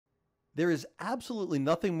There is absolutely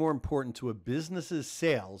nothing more important to a business's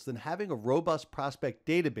sales than having a robust prospect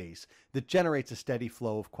database that generates a steady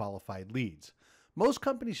flow of qualified leads. Most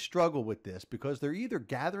companies struggle with this because they're either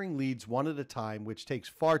gathering leads one at a time, which takes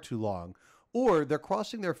far too long, or they're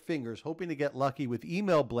crossing their fingers hoping to get lucky with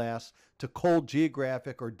email blasts to cold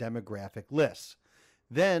geographic or demographic lists.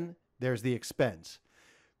 Then there's the expense.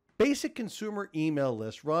 Basic consumer email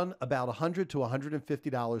lists run about $100 to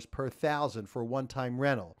 $150 per thousand for a one-time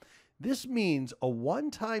rental. This means a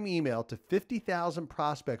one-time email to 50,000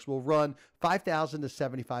 prospects will run $5,000 to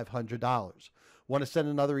 $7,500. Want to send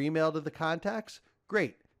another email to the contacts?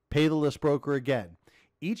 Great. Pay the list broker again.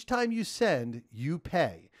 Each time you send, you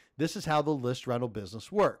pay. This is how the list rental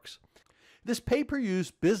business works. This pay-per-use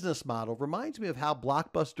business model reminds me of how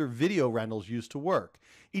Blockbuster video rentals used to work.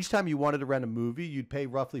 Each time you wanted to rent a movie, you'd pay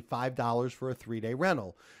roughly $5 for a 3-day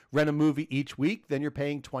rental. Rent a movie each week, then you're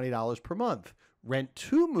paying $20 per month. Rent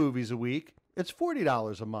 2 movies a week, it's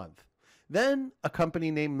 $40 a month. Then a company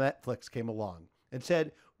named Netflix came along and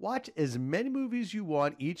said, watch as many movies you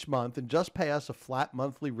want each month and just pay us a flat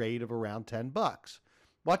monthly rate of around $10.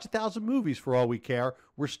 Watch 1,000 movies for all we care.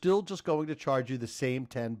 We're still just going to charge you the same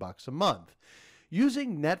 $10 a month.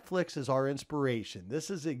 Using Netflix as our inspiration, this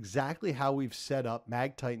is exactly how we've set up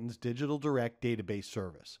MagTitan's Digital Direct database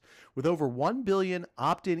service. With over 1 billion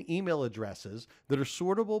opt-in email addresses that are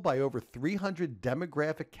sortable by over 300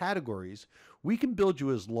 demographic categories, we can build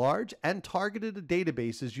you as large and targeted a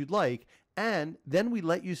database as you'd like, and then we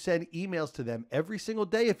let you send emails to them every single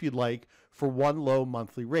day if you'd like for one low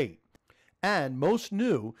monthly rate. And most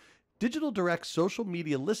new, Digital Direct's social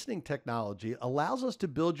media listening technology allows us to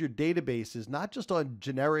build your databases not just on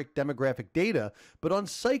generic demographic data, but on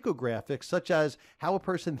psychographics such as how a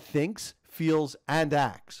person thinks, feels, and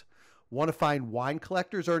acts. Want to find wine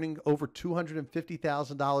collectors earning over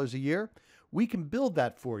 $250,000 a year? We can build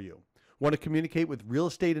that for you. Want to communicate with real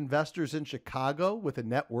estate investors in Chicago with a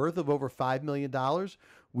net worth of over $5 million?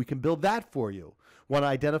 We can build that for you. Want to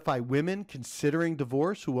identify women considering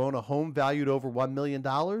divorce who own a home valued over $1 million?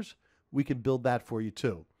 We can build that for you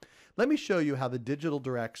too. Let me show you how the Digital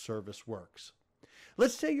Direct service works.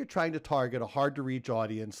 Let's say you're trying to target a hard-to-reach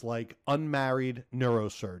audience like unmarried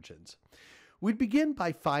neurosurgeons. We'd begin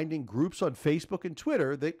by finding groups on Facebook and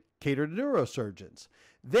Twitter that cater to neurosurgeons.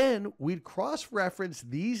 Then we'd cross-reference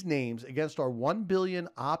these names against our 1 billion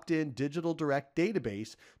opt-in Digital Direct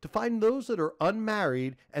database to find those that are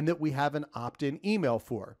unmarried and that we have an opt-in email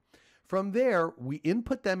for. From there, we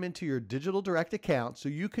input them into your Digital Direct account so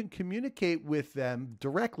you can communicate with them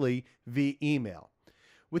directly via email.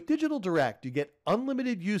 With Digital Direct, you get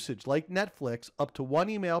unlimited usage like Netflix, up to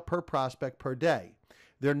 1 email per prospect per day.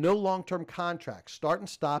 There are no long-term contracts. Start and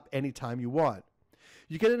stop anytime you want.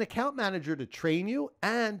 You get an account manager to train you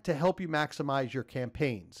and to help you maximize your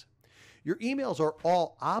campaigns. Your emails are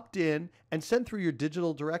all opt-in and sent through your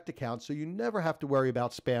Digital Direct account, so you never have to worry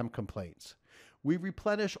about spam complaints. We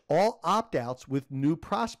replenish all opt-outs with new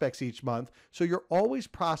prospects each month, so you're always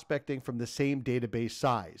prospecting from the same database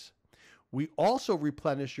size. We also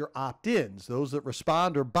replenish your opt-ins, those that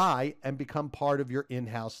respond or buy and become part of your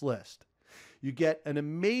in-house list. You get an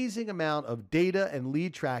amazing amount of data and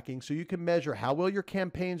lead tracking so you can measure how well your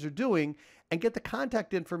campaigns are doing and get the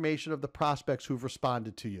contact information of the prospects who've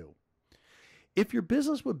responded to you. If your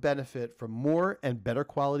business would benefit from more and better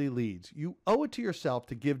quality leads, you owe it to yourself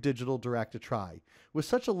to give Digital Direct a try. With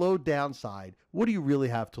such a low downside, what do you really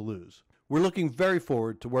have to lose? We're looking very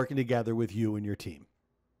forward to working together with you and your team.